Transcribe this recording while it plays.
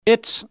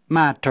It's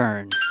my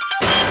turn.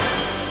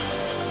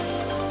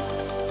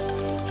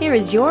 Here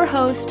is your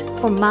host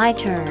for My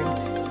Turn,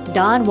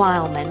 Don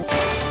Wildman.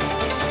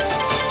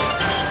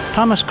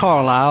 Thomas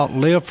Carlyle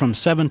lived from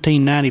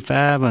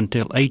 1795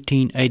 until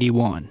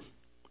 1881.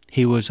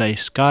 He was a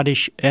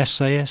Scottish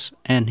essayist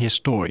and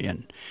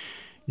historian.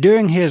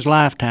 During his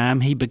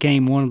lifetime, he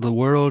became one of the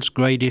world's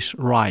greatest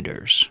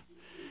writers.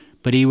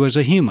 But he was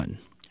a human,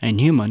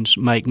 and humans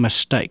make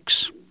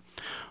mistakes.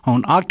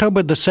 On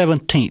October the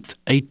 17th,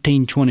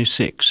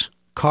 1826,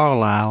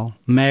 Carlyle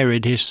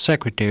married his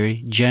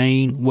secretary,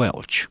 Jane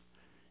Welch.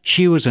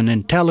 She was an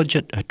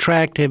intelligent,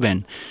 attractive,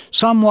 and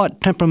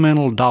somewhat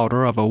temperamental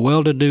daughter of a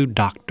well-to-do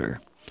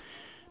doctor.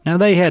 Now,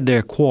 they had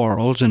their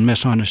quarrels and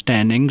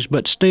misunderstandings,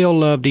 but still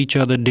loved each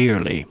other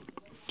dearly.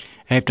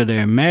 After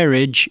their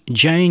marriage,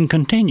 Jane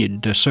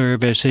continued to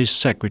serve as his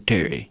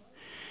secretary.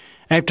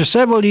 After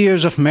several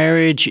years of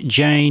marriage,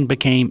 Jane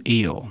became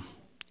ill.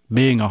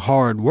 Being a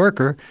hard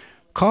worker,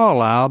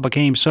 Carlyle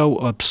became so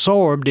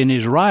absorbed in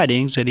his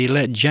writings that he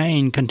let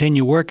Jane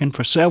continue working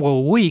for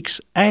several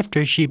weeks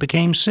after she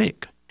became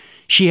sick.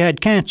 She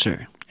had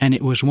cancer, and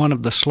it was one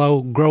of the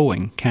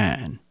slow-growing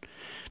kind.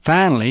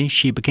 Finally,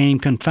 she became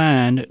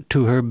confined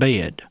to her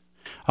bed.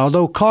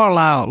 Although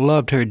Carlyle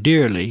loved her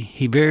dearly,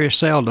 he very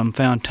seldom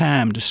found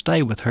time to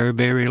stay with her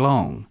very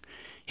long.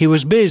 He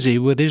was busy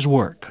with his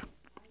work.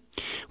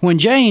 When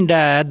Jane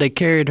died, they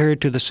carried her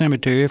to the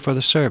cemetery for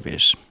the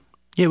service.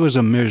 It was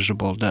a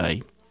miserable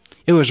day.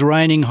 It was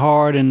raining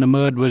hard and the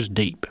mud was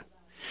deep.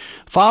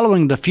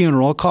 Following the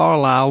funeral,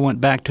 Carlyle went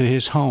back to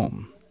his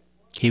home.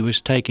 He was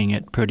taking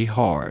it pretty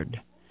hard.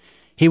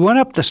 He went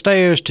up the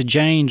stairs to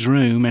Jane's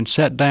room and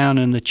sat down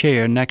in the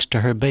chair next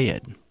to her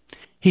bed.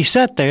 He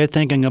sat there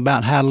thinking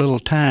about how little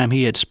time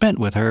he had spent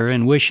with her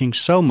and wishing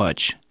so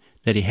much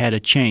that he had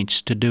a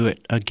chance to do it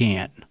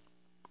again.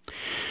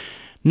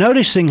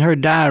 Noticing her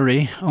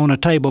diary on a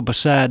table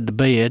beside the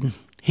bed,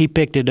 he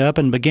picked it up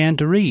and began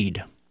to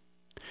read.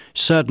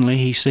 Suddenly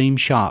he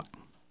seemed shocked.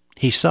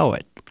 He saw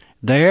it.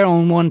 There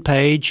on one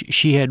page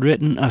she had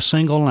written a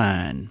single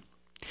line.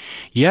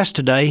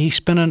 "Yesterday he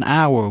spent an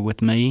hour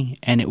with me,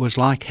 and it was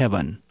like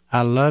heaven.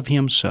 I love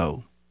him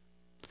so."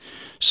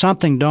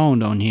 Something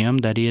dawned on him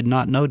that he had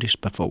not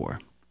noticed before.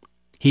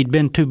 He'd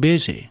been too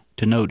busy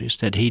to notice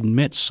that he'd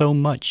meant so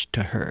much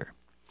to her.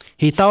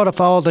 He thought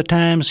of all the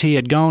times he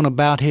had gone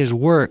about his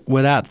work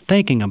without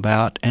thinking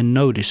about and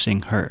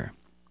noticing her.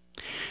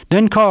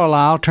 Then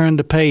Carlyle turned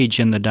the page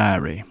in the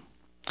diary.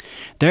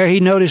 There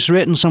he noticed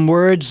written some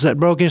words that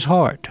broke his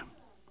heart.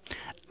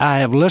 "I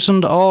have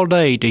listened all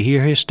day to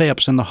hear his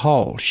steps in the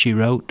hall," she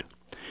wrote,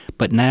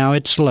 "but now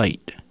it's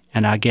late,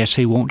 and I guess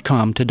he won't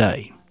come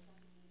today."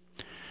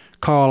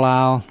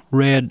 Carlyle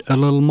read a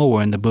little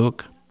more in the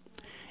book.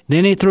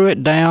 Then he threw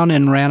it down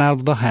and ran out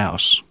of the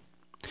house.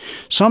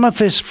 Some of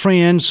his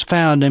friends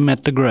found him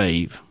at the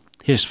grave,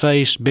 his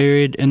face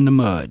buried in the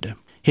mud.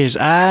 His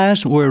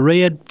eyes were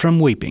red from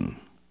weeping.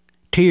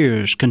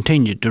 Tears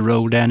continued to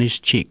roll down his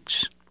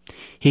cheeks.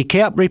 He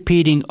kept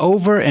repeating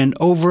over and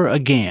over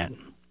again,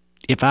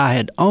 "If I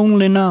had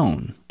only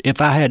known,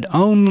 if I had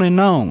only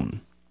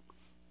known."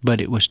 But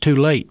it was too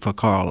late for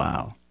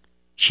Carlyle.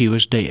 She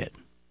was dead.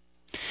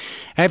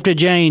 After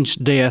Jane's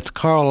death,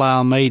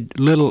 Carlyle made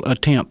little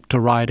attempt to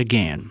write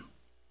again.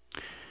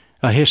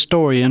 A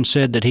historian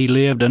said that he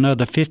lived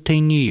another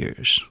 15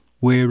 years,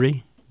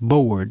 weary,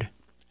 bored,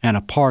 and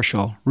a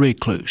partial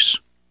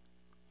recluse.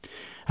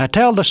 I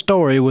tell the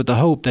story with the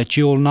hope that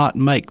you'll not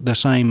make the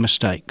same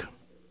mistake.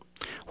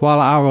 While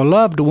our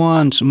loved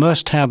ones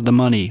must have the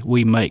money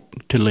we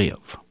make to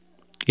live,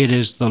 it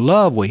is the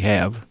love we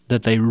have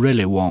that they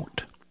really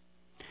want.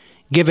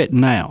 Give it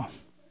now,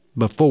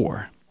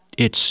 before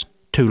it's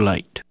too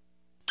late.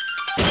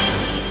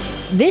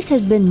 This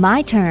has been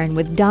My Turn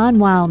with Don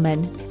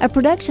Wildman, a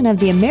production of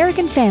the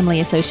American Family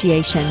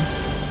Association.